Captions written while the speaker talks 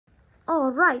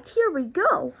Alright, here we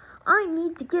go. I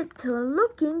need to get to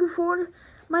looking for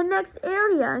my next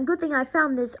area. And good thing I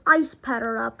found this ice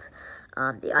powder up.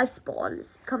 The ice ball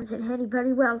comes in handy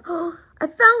very well. Oh, I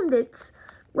found it.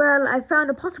 Well, I found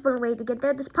a possible way to get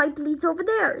there. This pipe leads over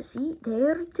there. See?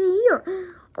 There to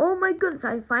here. Oh my goodness,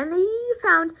 I finally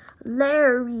found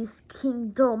Larry's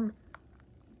Kingdom.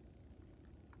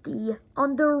 The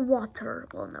underwater.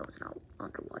 Well, no, it's not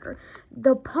underwater.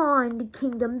 The pond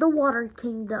kingdom. The water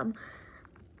kingdom.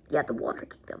 Yeah, the water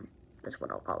kingdom. That's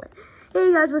what I'll call it.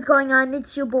 Hey guys, what's going on?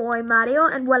 It's your boy Mario,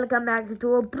 and welcome back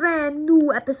to a brand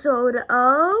new episode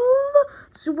of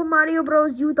Super Mario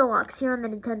Bros. U Deluxe here on the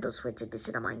Nintendo Switch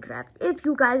edition of Minecraft. If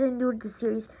you guys are new to the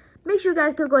series, make sure you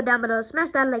guys can go down below, smash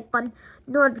that like button,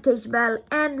 notification bell,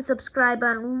 and the subscribe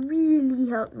button. Really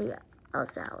help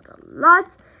us out a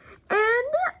lot.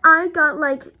 And I got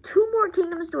like 2 more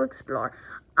kingdoms to explore.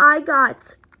 I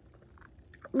got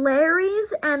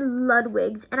Larry's and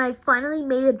Ludwig's, and I finally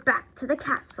made it back to the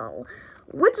castle,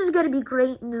 which is going to be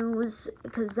great news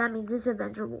because that means this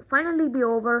adventure will finally be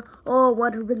over. Oh,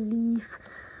 what a relief.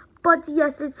 But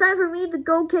yes, it's time for me to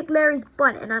go kick Larry's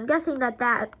butt, and I'm guessing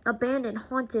that abandoned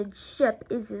haunted ship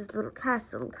is his little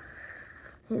castle.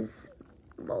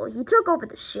 Well, he took over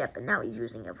the ship, and now he's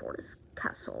using it for his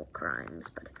castle crimes.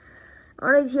 But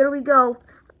alright, here we go.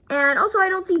 And also, I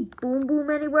don't see Boom Boom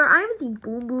anywhere. I haven't seen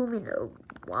Boom Boom in a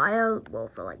while. Well,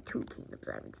 for like 2 kingdoms,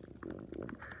 I haven't seen Boom Boom.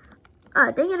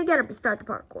 They're gonna get up to start the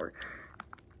parkour.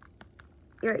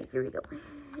 Alright, here we go.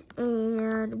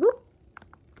 And whoop.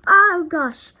 Oh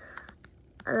gosh.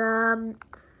 Well,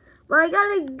 I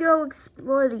gotta go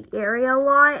explore the area a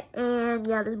lot. And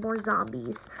yeah, there's more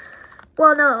zombies.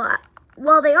 Well, no.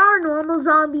 Well, they are normal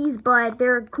zombies, but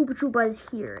they're Koopa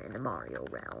Troopas here in the Mario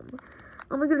realm.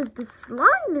 Oh my goodness, the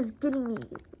slime is getting me,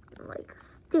 like,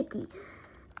 sticky.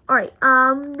 Alright,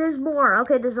 there's more.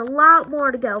 Okay, there's a lot more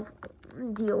to go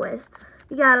deal with.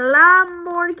 We got a lot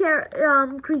more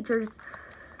creatures.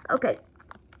 Okay.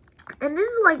 And this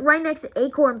is, like, right next to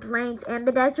Acorn Plains and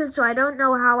the desert, so I don't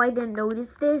know how I didn't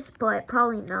notice this, but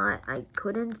probably not. I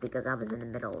couldn't because I was in the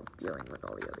middle of dealing with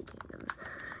all the other kingdoms.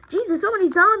 Jeez, there's so many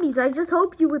zombies. I just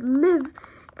hope you would live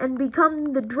and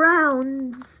become the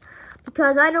drowns.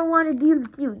 Because I don't want to deal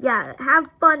with you. Yeah, have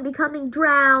fun becoming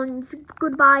drowned.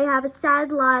 Goodbye, have a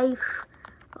sad life.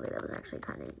 Okay, that was actually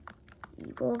kind of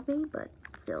evil of me, but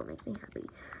still makes me happy.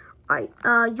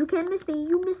 Alright, you can miss me.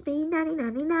 You miss me.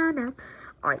 Na-na-na-na-na.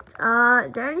 Alright,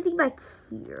 is there anything back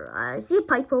here? I see a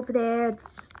pipe over there. It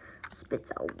just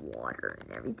spits out water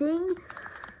and everything.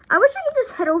 I wish I could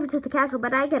just head over to the castle,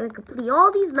 but I gotta complete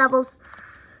all these levels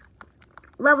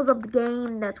of the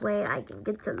game. That's way I can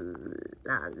get to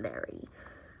Larry.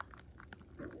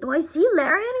 Do I see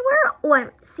Larry anywhere? Oh, I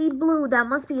see blue. That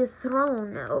must be his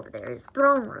throne over there. His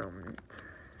throne room.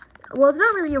 Well, it's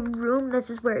not really a room. That's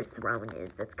just where his throne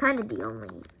is. That's kind of the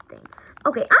only thing.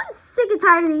 Okay, I'm sick and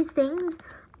tired of these things.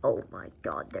 Oh my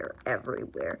god, they're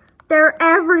everywhere. They're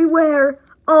everywhere.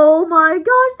 Oh my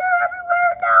gosh, they're everywhere.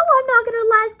 No, I'm not gonna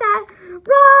last that.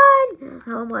 Run!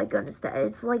 Oh my goodness,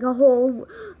 it's like a whole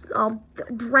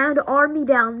drowned army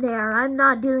down there. I'm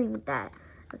not dealing with that.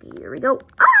 Okay, here we go.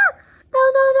 Ah!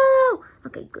 No.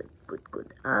 Okay, good.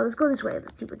 Let's go this way.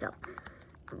 Let's see what's up.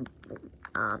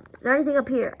 Is there anything up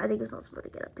here? I think it's possible to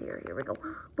get up here. Here we go.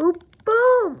 Boop,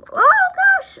 boom. Oh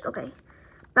gosh. Okay.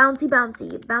 Bouncy,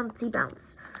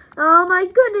 bounce. Oh my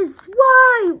goodness,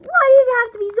 why? Why did it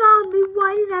have to be zombie?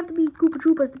 Why did it have to be Koopa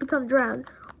Troopas to become drowned?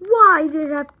 Why did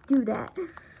it have to do that?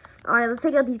 Alright, let's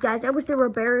take out these guys. I wish there were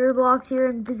barrier blocks here,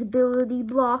 invisibility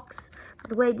blocks. By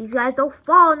the way, these guys don't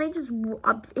fall and they just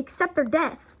accept their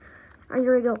death. Alright,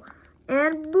 here we go.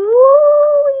 And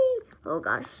booey! Oh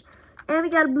gosh. And we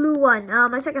got a blue one.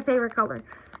 My second favorite color.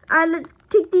 Alright, let's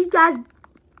kick these guys.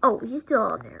 Oh, he's still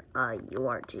on there. You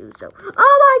are too, so.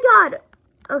 Oh my god!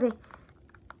 Okay.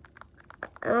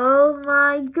 Oh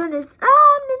my goodness.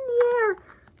 I'm in the air.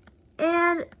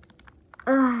 And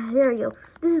there we go.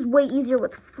 This is way easier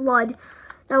with flood.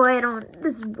 That way I don't.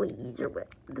 This is way easier with.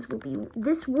 This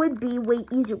would be way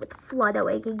easier with flood. That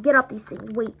way I can get up these things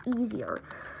way easier.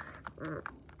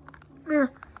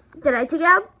 Did I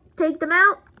take them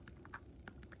out?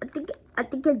 I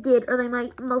think I did, or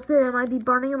most of them might be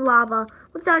burning in lava.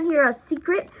 What's down here? A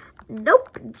secret?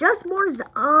 Nope, just more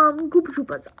Koopa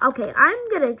Troopas. Okay, I'm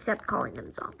gonna accept calling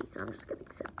them zombies. I'm just gonna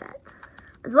accept that.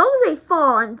 As long as they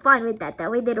fall, I'm fine with that.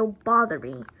 That way they don't bother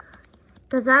me.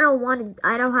 Because I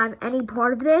don't have any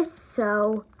part of this,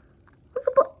 so.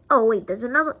 Oh wait, there's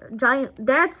another giant.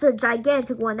 That's a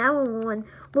gigantic one. That one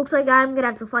looks like I'm gonna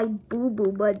have to fight Boo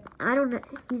Boo, but I don't know.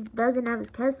 He doesn't have his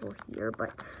castle here,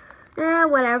 but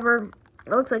whatever.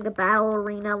 It looks like a battle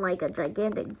arena, like a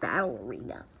gigantic battle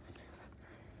arena.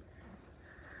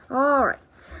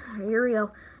 Alright, here we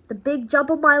go. The big jump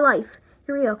of my life.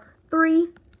 Here we go. 3,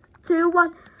 2,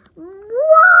 1. Whoa!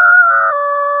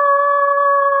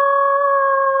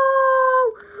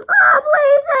 Oh,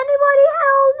 please, anybody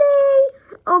help me!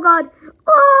 Oh, God.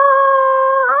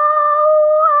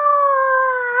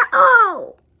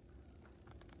 Oh!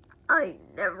 I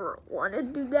never want to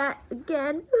do that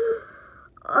again.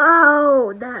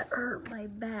 Oh, that hurt my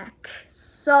back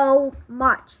so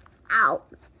much. Ow.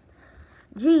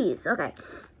 Jeez, okay.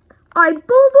 Alright, Boom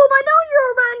Boom, I know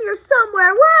you're around here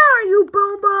somewhere. Where are you,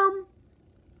 Boom Boom?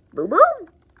 Boom Boom?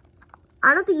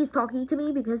 I don't think he's talking to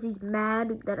me because he's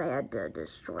mad that I had to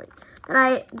destroy. That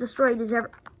I destroyed his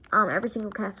every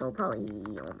single castle. Probably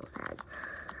he almost has.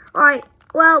 Alright,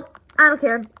 well, I don't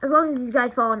care. As long as these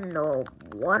guys fall into the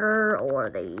water or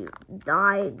they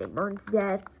die, they burn to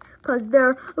death. Because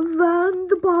they're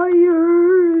vampires.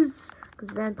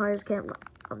 Because vampires can't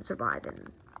survive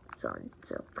in sun.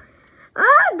 So,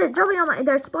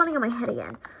 they're spawning on my head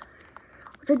again.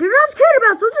 Which I do not care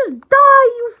about, so just die,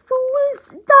 you fools.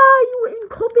 Die, you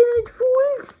incompetent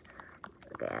fools.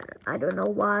 Okay, I don't know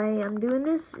why I'm doing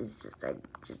this. It's just, I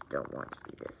just don't want to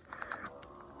do this.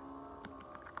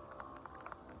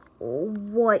 Oh,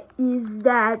 what is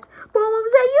that? Boom,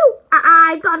 was that you?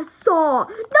 I've got a saw.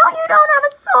 No, you don't have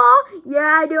a saw.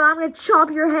 Yeah, I do. I'm going to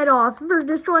chop your head off for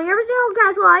destroying every single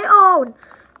castle I own.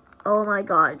 Oh, my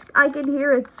God. I can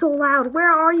hear it so loud.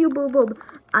 Where are you, Boom Boom?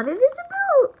 I'm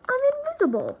invisible. I'm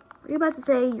invisible. Are you about to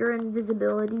say your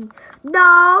invisibility?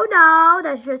 No,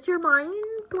 that's just your mind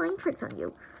playing tricks on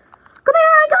you. Come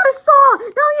here, I got a saw.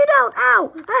 No, you don't.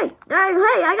 Ow. Hey,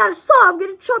 I got a saw. I'm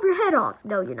going to chop your head off.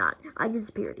 No, you're not. I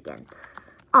disappeared again.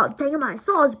 Oh, dang it, my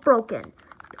saw is broken.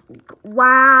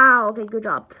 Wow. Okay, good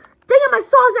job. Dang it, my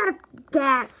saw is out of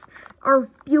gas or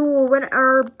fuel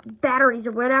or batteries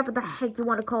or whatever the heck you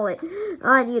want to call it.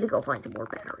 I need to go find some more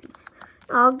batteries.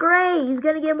 Oh, great. He's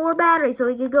going to get more batteries so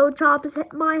he can go chop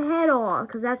my head off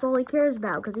because that's all he cares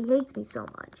about because he hates me so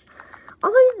much.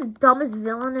 Also, he's the dumbest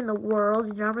villain in the world.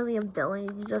 He's not really a villain.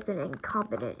 He's just an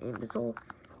incompetent imbecile.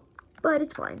 But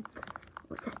it's fine.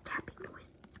 What's that tapping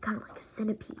noise? It's kind of like a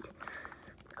centipede.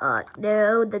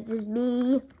 No, that's just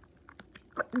me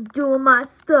doing my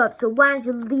stuff. So why don't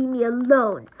you leave me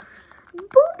alone? Boom,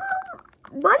 boom.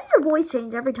 Why does your voice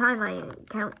change every time I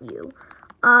encounter you?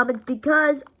 It's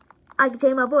because I can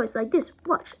change my voice like this.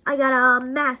 Watch. I got a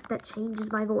mask that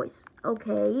changes my voice.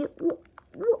 Okay.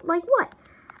 Like what?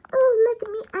 Oh, look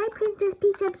at me. I'm Princess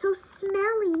Peach. I'm so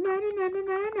smelly. Na.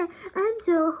 I'm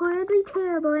so horribly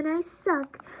terrible and I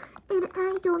suck. And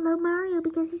I don't love Mario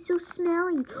because he's so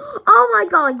smelly. Oh my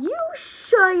God. You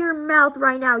shut your mouth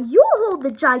right now. You hold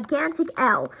the gigantic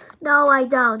L. No, I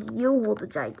don't. You hold the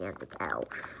gigantic L.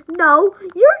 No,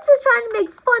 you're just trying to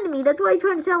make fun of me. That's why you're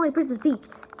trying to sound like Princess Peach.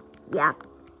 Yeah.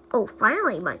 Oh,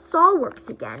 finally, my saw works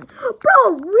again.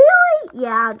 Bro, really?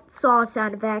 Yeah, saw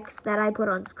sound effects that I put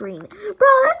on screen. Bro,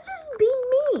 that's just being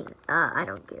mean. I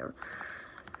don't care.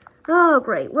 Oh,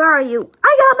 great. Where are you?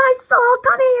 I got my saw.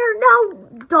 Come here. No.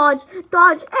 Dodge.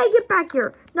 Hey, get back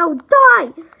here. No,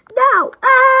 die. Now.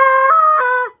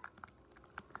 Ah!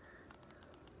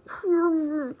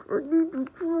 I need to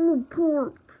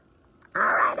teleport. All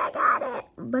right, I got it.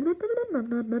 I'm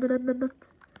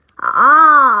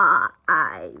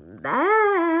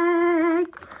back.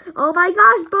 Oh my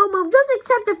gosh, Boom Boom, just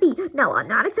accept defeat. No, I'm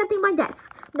not accepting my death.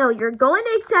 No, you're going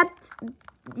to accept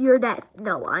your death.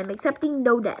 No, I'm accepting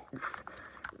no death.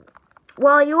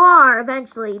 Well, you are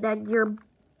eventually, then you're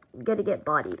gonna get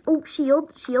bodied. Oh,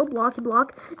 shield,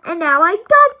 block. And now I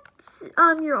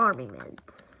got your army men.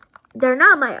 They're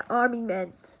not my army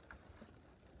men.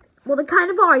 Well, they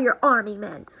kind of are your army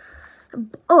men.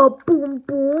 Boom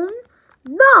Boom.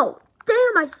 No!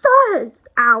 Damn, my saw is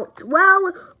out.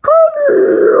 Well, come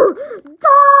here!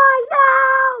 Die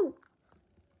now!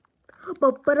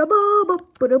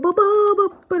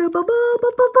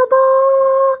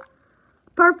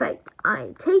 Perfect.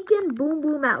 I taken Boom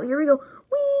Boom out. Here we go.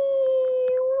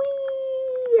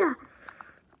 Wee!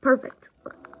 Perfect.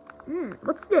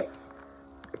 What's this?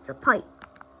 It's a pipe.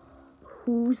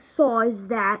 Whose saw is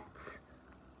that?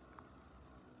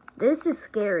 This is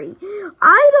scary.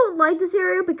 I don't like this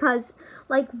area because,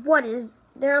 like,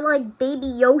 they're like baby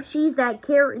Yoshis that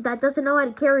doesn't know how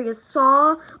to carry a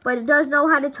saw, but it does know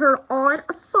how to turn on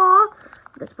a saw.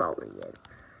 That's probably it.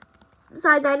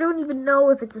 Besides, I don't even know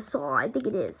if it's a saw. I think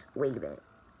it is. Wait a minute.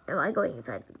 Am I going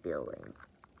inside of a building?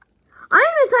 I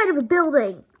am inside of a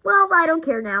building. Well, I don't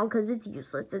care now because it's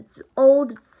useless. It's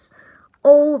old. It's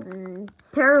old and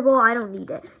terrible. I don't need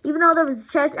it. Even though there was a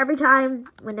chest every time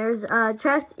when there's a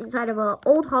chest inside of an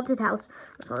old haunted house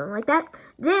or something like that,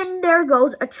 then there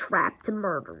goes a trap to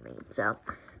murder me. So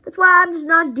that's why I'm just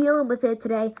not dealing with it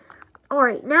today.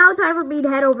 Alright, now time for me to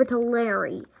head over to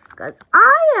Larry, because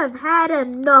I have had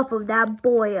enough of that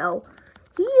boyo.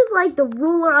 He is like the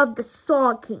ruler of the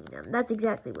Saw Kingdom. That's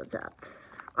exactly what's up.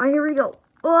 Alright, here we go.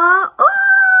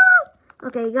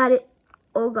 Okay, got it.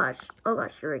 Oh gosh,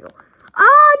 here we go.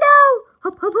 Oh no!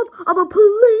 Hop, hop, hop. I'm a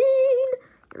plane.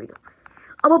 Here we go.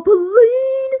 I'm a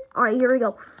plane. Alright, here we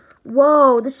go.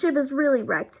 Whoa, the ship is really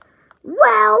wrecked.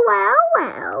 Well.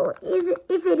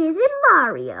 If it isn't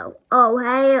Mario. Oh,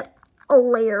 hey,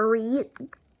 Larry,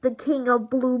 the king of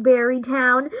BlueBerry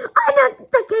Town. I'm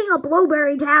not the king of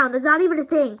BlueBerry Town. That's not even a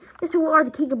thing. Yes, you are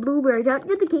the king of BlueBerry Town.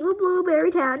 You're the king of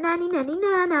BlueBerry Town. Nanny,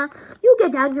 na. You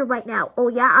get down here right now. Oh,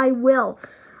 yeah, I will.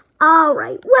 All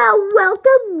right. Well,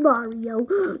 welcome, Mario,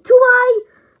 to my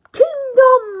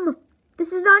kingdom.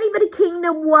 This is not even a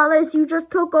kingdom, Wallace. You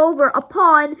just took over a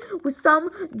pond with some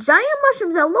giant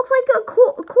mushrooms that looks like a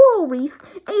coral reef,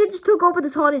 and you just took over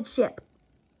this haunted ship.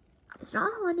 It's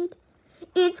not haunted.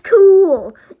 It's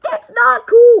cool. It's not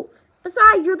cool.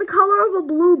 Besides, you're the color of a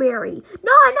blueberry.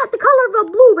 No, I'm not the color of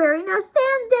a blueberry. Now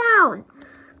stand down.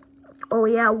 Oh,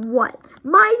 yeah, what?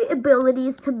 My ability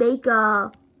is to make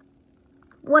a...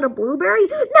 What, a blueberry?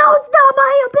 No, it's not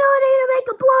my ability to make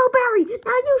a blueberry.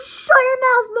 Now you shut your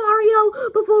mouth, Mario,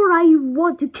 before I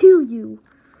want to kill you.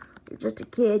 You're just a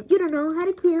kid. You don't know how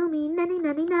to kill me. Nanny,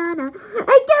 na. Hey,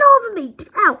 get off of me.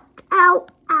 Ow, ow,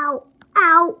 ow,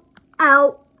 ow,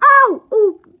 ow, ow.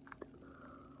 Ooh.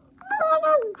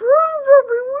 Drones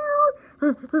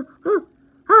everywhere.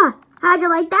 How'd you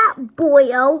like that,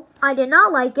 boyo? I did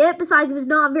not like it. Besides, it was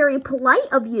not very polite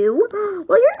of you.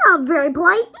 Well, you're not very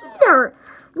polite either.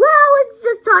 Well, it's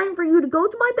just time for you to go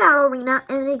to my battle arena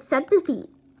and accept defeat.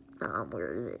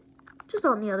 Where is it? Just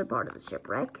on the other part of the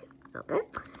shipwreck. Okay.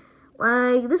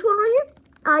 Like this one right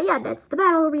here? Yeah, that's the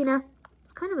battle arena.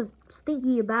 It's kind of a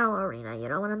stinky battle arena, you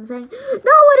know what I'm saying? No,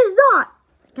 it is not.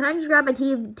 Can I just grab my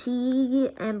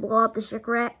TNT and blow up the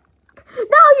shipwreck? No,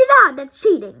 you're not. That's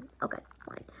cheating. Okay,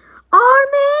 fine.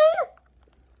 Army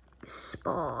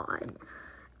spawn.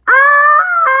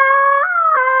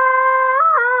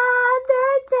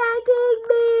 They're attacking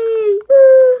me.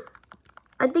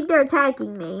 I think they're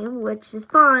attacking me, which is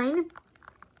fine.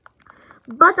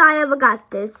 But I have got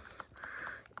this.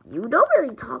 You don't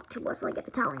really talk to us like an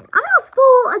Italian. I'm not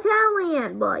full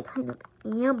Italian. Well, I kind of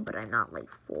am, but I'm not like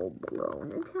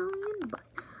full-blown Italian. But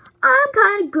I'm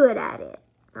kind of good at it.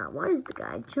 Why is the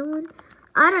guy chilling?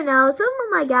 I don't know. Some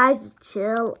of my guys just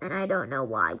chill, and I don't know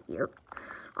why here.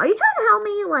 Are you trying to help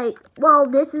me? Like, well,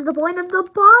 this is the point of the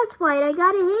boss fight. I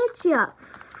gotta hit you.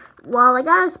 Well, I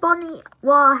gotta spawn the...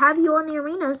 Well, I have you on the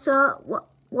arena, so...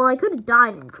 Well, I could have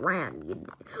died and drowned. Well,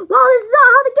 this is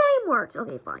not how the game works.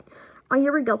 Okay, fine. All right,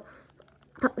 here we go.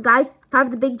 Guys, time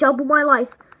for the big jump of my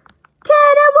life.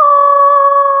 Cannonball!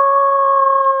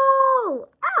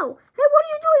 Ow! Hey, what are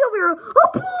you doing over here? Oh,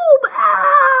 boom!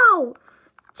 Ow!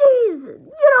 Jeez,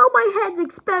 you know my head's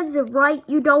expensive, right?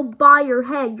 You don't buy your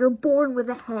head. You're born with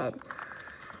a head.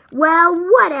 Well,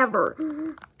 whatever.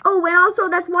 Oh, and also,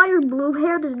 that's why you're blue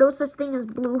hair. There's no such thing as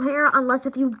blue hair unless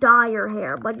if you dye your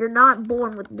hair. But you're not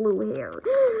born with blue hair.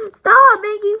 Stop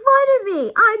making fun of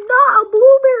me. I'm not a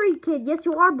blueberry kid. Yes,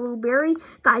 you are blueberry.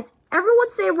 Guys, everyone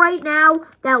say right now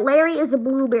that Larry is a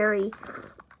blueberry.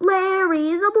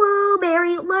 Larry's a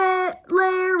blueberry.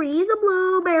 Larry's a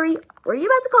blueberry. Were you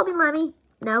about to call me Lemmy?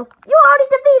 No. You already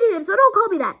defeated him, so don't call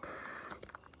me that.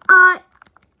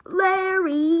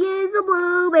 Larry is a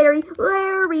blueberry.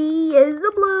 Larry is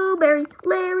a blueberry.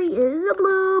 Larry is a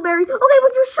blueberry. Okay,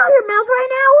 would you shut your mouth right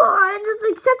now and just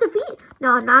accept defeat?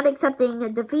 No, I'm not accepting a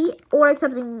defeat or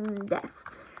accepting death.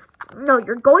 No,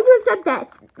 you're going to accept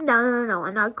death. No.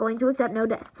 I'm not going to accept no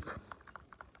death.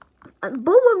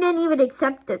 Boom Boom didn't even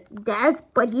accept the death,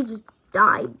 but he just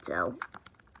died, so.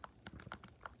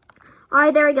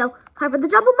 Alright, there we go. Time for the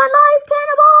jump of my life,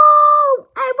 cannibal!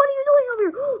 Hey, what are you doing over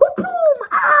here? Oh, boom!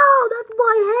 Ow, that's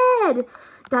my head!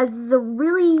 Guys, this is a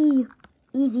really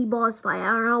easy boss fight. I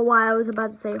don't know why I was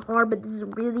about to say hard, but this is a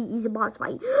really easy boss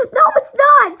fight. No, it's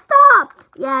not! Stop!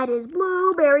 Yeah, it is.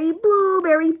 Blueberry,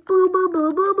 blueberry,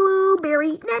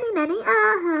 blueberry, nanny, blueberry!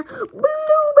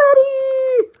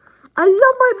 I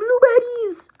love my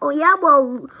blueberries! Oh, yeah?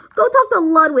 Well, go talk to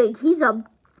Ludwig. He's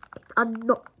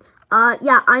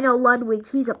yeah, I know Ludwig.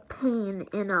 He's a pain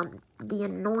in, the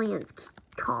annoyance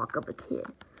cock of a kid.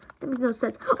 That makes no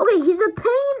sense. Okay, he's a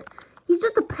pain He's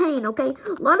just a pain, okay?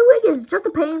 Ludwig is just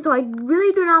a pain, so I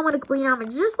really do not want to clean him. I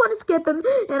just want to skip him,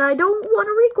 and I don't want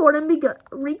to record him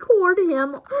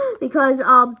because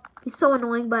he's so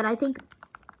annoying. But I think,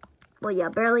 well, yeah,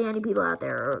 barely any people out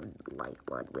there are like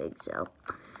Ludwig. So,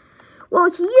 well,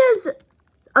 he is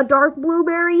a dark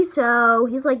blueberry, so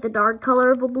he's like the dark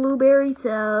color of a blueberry.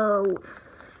 So,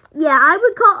 yeah, I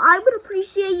would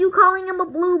appreciate you calling him a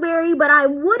blueberry, but I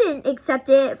wouldn't accept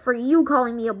it for you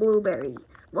calling me a blueberry.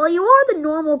 Well, you are the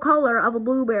normal color of a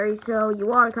blueberry, so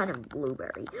you are kind of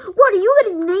blueberry. What, are you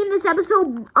going to name this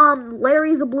episode,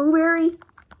 Larry's a Blueberry?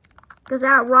 Because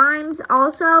that rhymes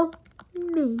also?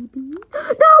 Maybe. No,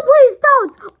 please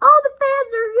don't! All the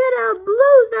fans are going to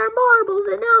lose their marbles,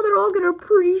 and now they're all going to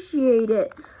appreciate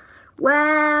it.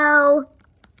 Well,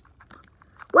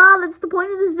 that's the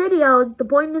point of this video. The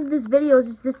point of this video is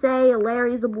just to say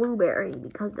Larry's a blueberry,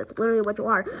 because that's literally what you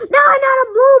are. No, I'm not a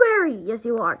blueberry! Yes,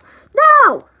 you are.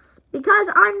 No! Because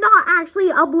I'm not actually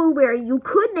a blueberry. You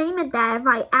could name it that if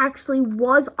I actually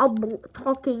was a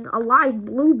talking alive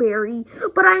blueberry,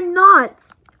 but I'm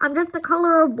not. I'm just the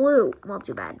color of blue. Well,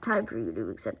 too bad. Time for you to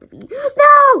accept defeat.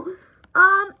 No!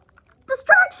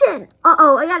 Distraction!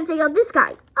 Uh-oh, I gotta take out this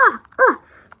guy.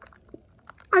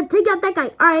 Take out that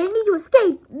guy. Alright, I need to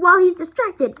escape while he's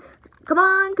distracted. Come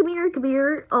on, come here, come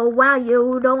here. Oh, wow,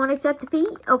 you don't want to accept defeat?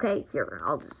 Okay, here,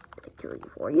 I'll just kill you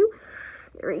for you.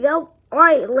 Here we go.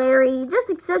 Alright, Larry, just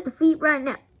accept defeat right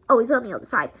now. Oh, he's on the other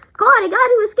side. Come on, I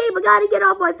gotta escape. I gotta get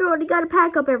off my throne. I gotta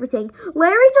pack up everything.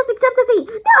 Larry, just accept defeat.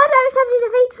 No, I'm not accepting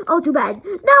defeat. Oh, too bad.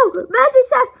 No, magic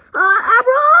staff.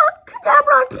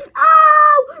 Abracadabra.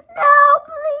 Oh, no,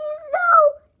 please, no.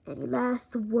 Any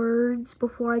last words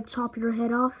before I chop your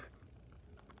head off?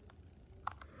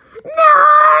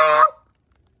 No!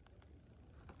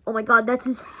 Oh my god, that's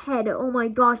his head. Oh my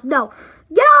gosh, no.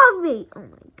 Get off me! Oh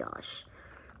my gosh.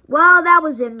 Well, that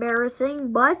was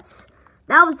embarrassing, but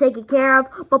that was taken care of.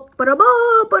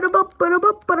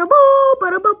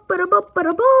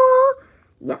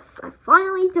 Yes, I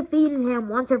finally defeated him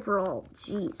once and for all.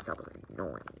 Jeez, that was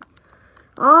annoying.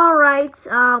 Alright,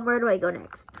 where do I go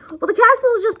next? Well, the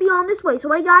castle is just beyond this way,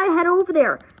 so I gotta head over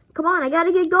there. Come on, I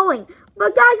gotta get going.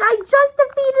 But guys, I just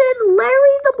defeated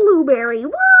Larry the Blueberry.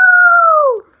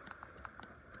 Woo!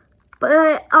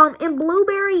 But, in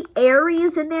Blueberry, Airy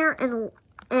is in there,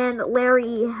 and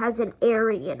Larry has an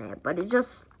Airy in it, but it's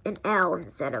just an L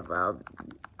instead of a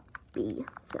B.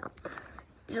 So,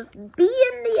 just B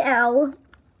in the L.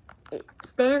 It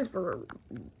stands for,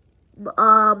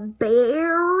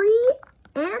 Barry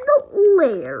and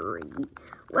Larry.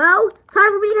 Well,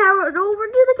 time for me to head over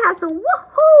to the castle.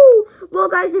 Woohoo! Well,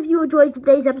 guys, if you enjoyed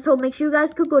today's episode, make sure you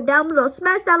guys could go down below,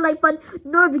 smash that like button,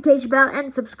 notification bell,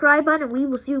 and subscribe button, and we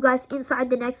will see you guys inside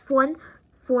the next one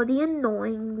for the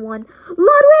annoying one.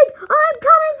 Ludwig, I'm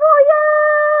coming for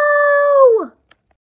you!